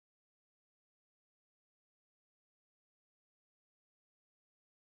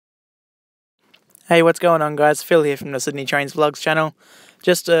Hey, what's going on, guys? Phil here from the Sydney Trains Vlogs channel.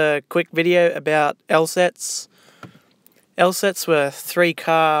 Just a quick video about L-sets. L-sets were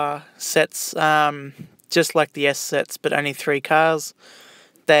 3-car sets, just like the S-sets, but only 3 cars.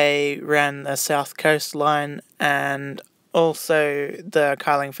 They ran the South Coast line and also the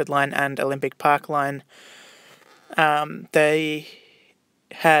Carlingford line and Olympic Park line. They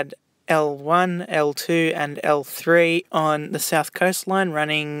had L1, L2 and L3 on the South Coast line,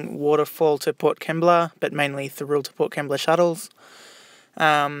 running Waterfall to Port Kembla, but mainly Thirroul to Port Kembla shuttles.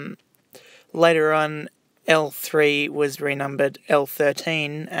 Later on, L3 was renumbered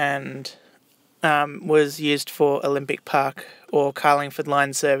L13 and was used for Olympic Park or Carlingford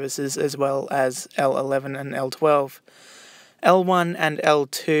line services, as well as L11 and L12. L1 and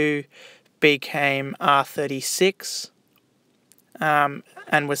L2 became R36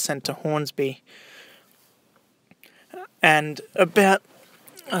 and was sent to Hornsby. And about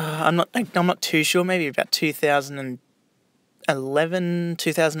I'm not too sure, maybe about 2011,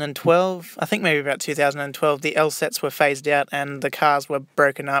 2012, I think maybe about 2012, the L-sets were phased out and the cars were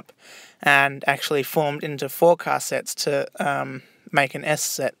broken up and actually formed into 4-car sets to make an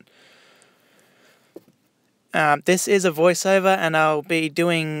S-set. This is a voiceover, and I'll be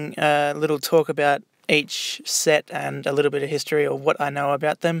doing a little talk about each set and a little bit of history or what I know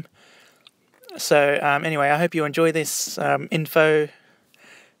about them. So anyway, I hope you enjoy this info.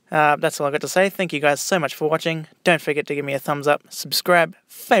 That's all I've got to say. Thank you guys so much for watching. Don't forget to give me a thumbs up, subscribe,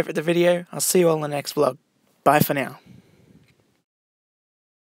 favourite the video. I'll see you all in the next vlog. Bye for now.